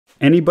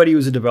Anybody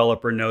who's a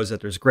developer knows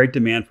that there's great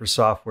demand for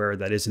software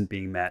that isn't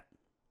being met.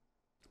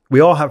 We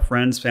all have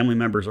friends, family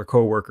members, or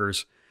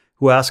coworkers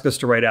who ask us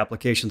to write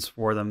applications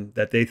for them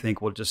that they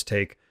think will just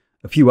take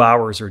a few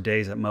hours or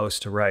days at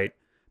most to write,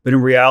 but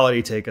in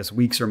reality take us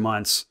weeks or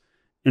months,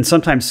 and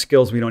sometimes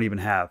skills we don't even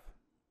have.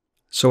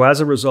 So as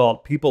a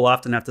result, people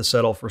often have to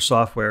settle for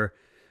software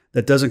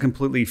that doesn't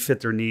completely fit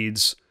their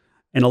needs,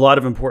 and a lot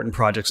of important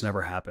projects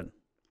never happen.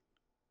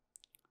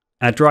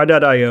 At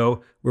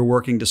Dry.io, we're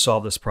working to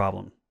solve this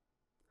problem.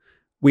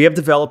 We have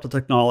developed a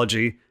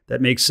technology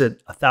that makes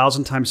it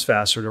 1,000 times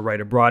faster to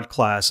write a broad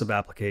class of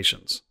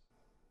applications.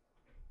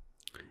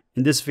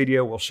 In this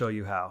video, we'll show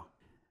you how.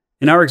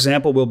 In our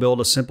example, we'll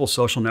build a simple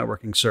social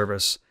networking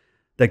service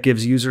that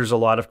gives users a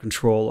lot of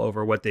control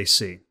over what they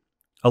see.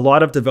 A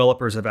lot of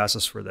developers have asked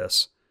us for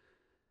this.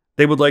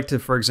 They would like to,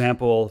 for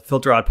example,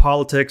 filter out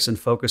politics and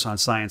focus on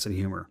science and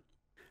humor.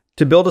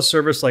 To build a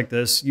service like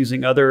this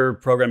using other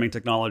programming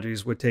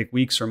technologies would take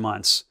weeks or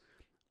months.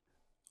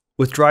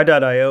 With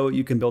Dry.io,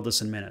 you can build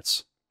this in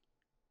minutes.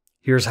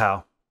 Here's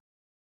how.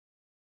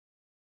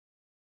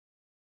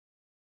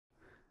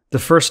 The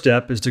first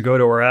step is to go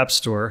to our App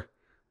Store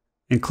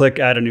and click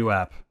Add a new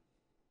app.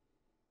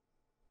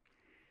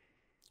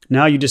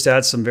 Now you just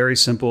add some very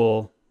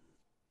simple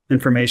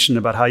information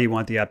about how you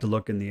want the app to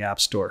look in the App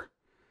Store.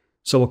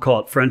 So we'll call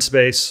it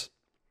FriendSpace,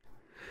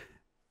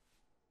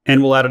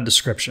 and we'll add a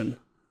description.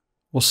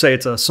 We'll say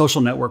it's a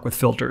social network with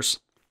filters.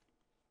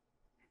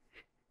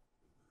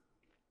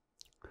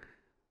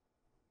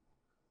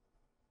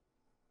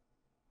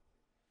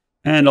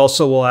 And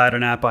also we'll add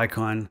an app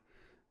icon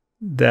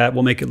that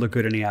will make it look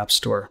good in the App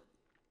Store.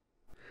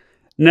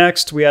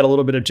 Next, we add a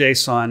little bit of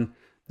JSON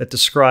that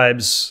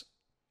describes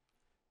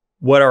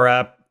what our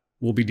app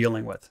will be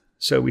dealing with.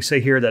 So we say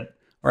here that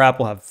our app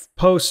will have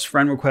posts,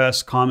 friend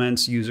requests,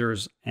 comments,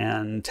 users,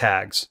 and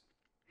tags.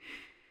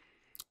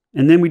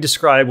 And then we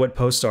describe what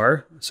posts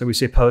are. So we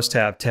say posts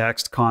have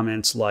text,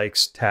 comments,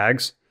 likes,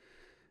 tags,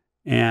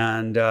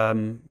 and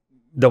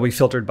they'll be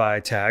filtered by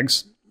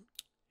tags.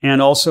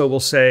 And also we'll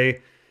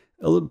say,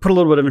 put a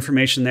little bit of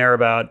information there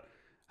about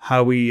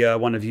how we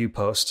want to view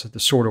posts, the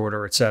sort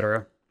order,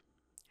 etc.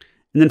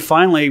 And then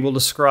finally, we'll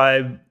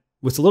describe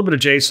with a little bit of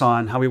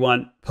JSON how we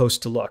want posts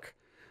to look.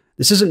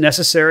 This isn't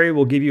necessary.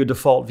 We'll give you a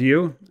default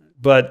view,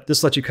 but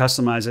this lets you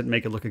customize it and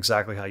make it look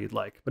exactly how you'd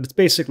like. But it's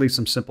basically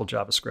some simple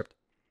JavaScript.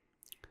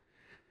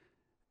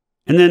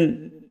 And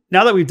then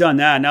now that we've done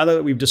that, now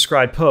that we've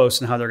described posts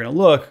and how they're going to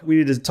look, we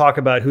need to talk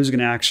about who's going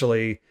to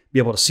actually be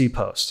able to see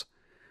posts.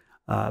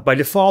 By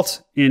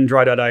default in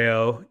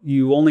Dry.io,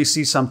 you only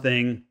see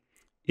something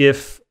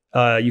if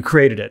you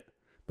created it.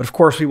 But of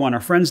course, we want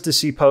our friends to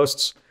see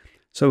posts.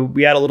 So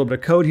we add a little bit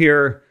of code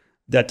here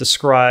that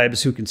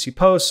describes who can see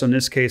posts. So in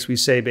this case, we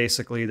say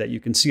basically that you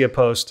can see a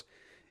post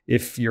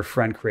if your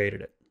friend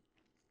created it.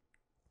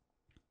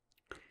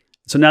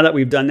 So now that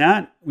we've done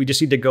that, we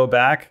just need to go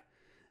back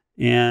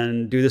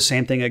and do the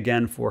same thing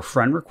again for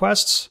friend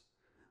requests.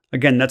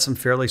 Again, that's some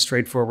fairly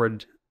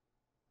straightforward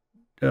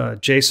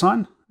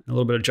JSON, a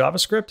little bit of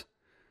JavaScript.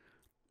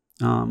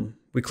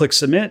 We click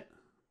submit,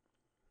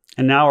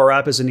 and now our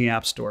app is in the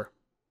App Store.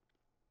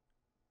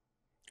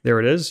 There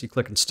it is. You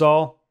click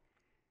install.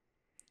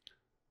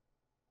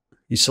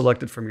 You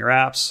select it from your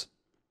apps.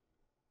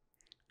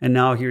 And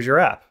now here's your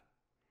app.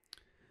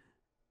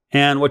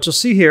 And what you'll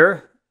see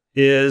here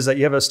is that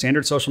you have a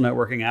standard social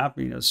networking app,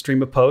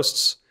 stream of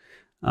posts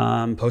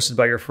posted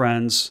by your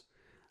friends.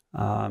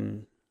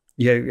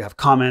 You have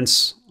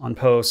comments on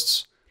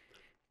posts,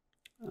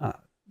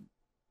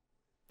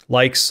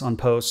 likes on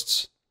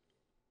posts.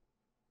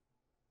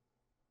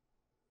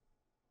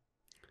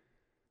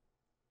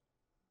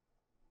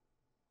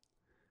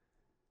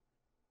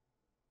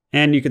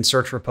 And you can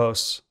search for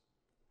posts.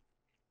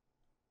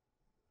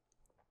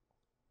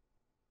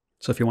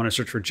 So if you want to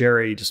search for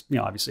Jerry, you just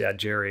obviously add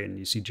Jerry and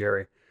you see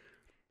Jerry.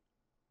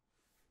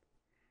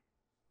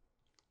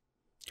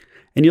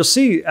 And you'll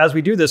see as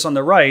we do this on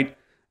the right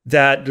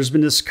that there's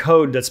been this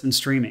code that's been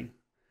streaming.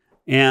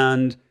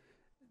 And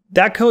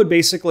that code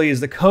basically is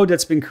the code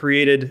that's been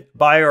created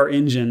by our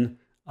engine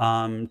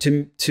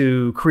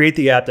to create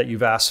the app that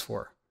you've asked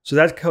for. So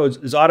that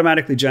code is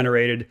automatically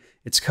generated.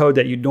 It's code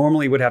that you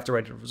normally would have to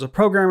write as a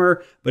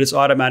programmer, but it's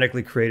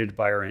automatically created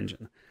by our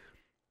engine.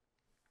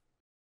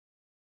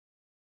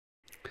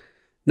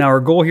 Now,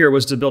 our goal here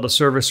was to build a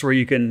service where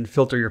you can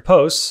filter your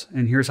posts,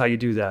 and here's how you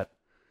do that.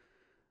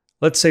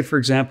 Let's say, for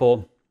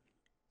example,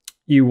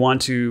 you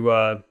want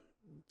to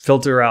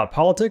filter out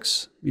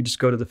politics. You just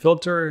go to the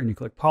filter and you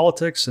click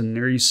politics, and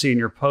there you see in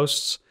your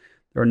posts,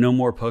 there are no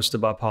more posts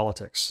about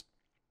politics.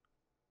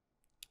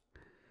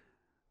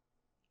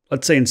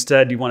 Let's say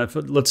instead you want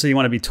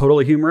to be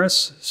totally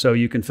humorous, so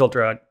you can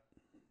filter out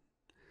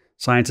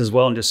science as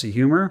well and just see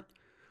humor.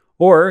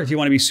 Or if you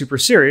want to be super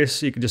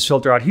serious, you can just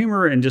filter out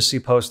humor and just see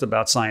posts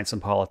about science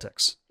and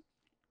politics.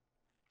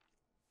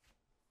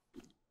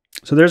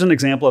 So there's an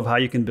example of how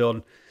you can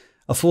build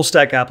a full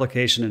stack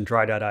application in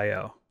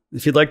Dry.io.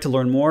 If you'd like to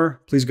learn more,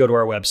 please go to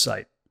our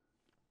website.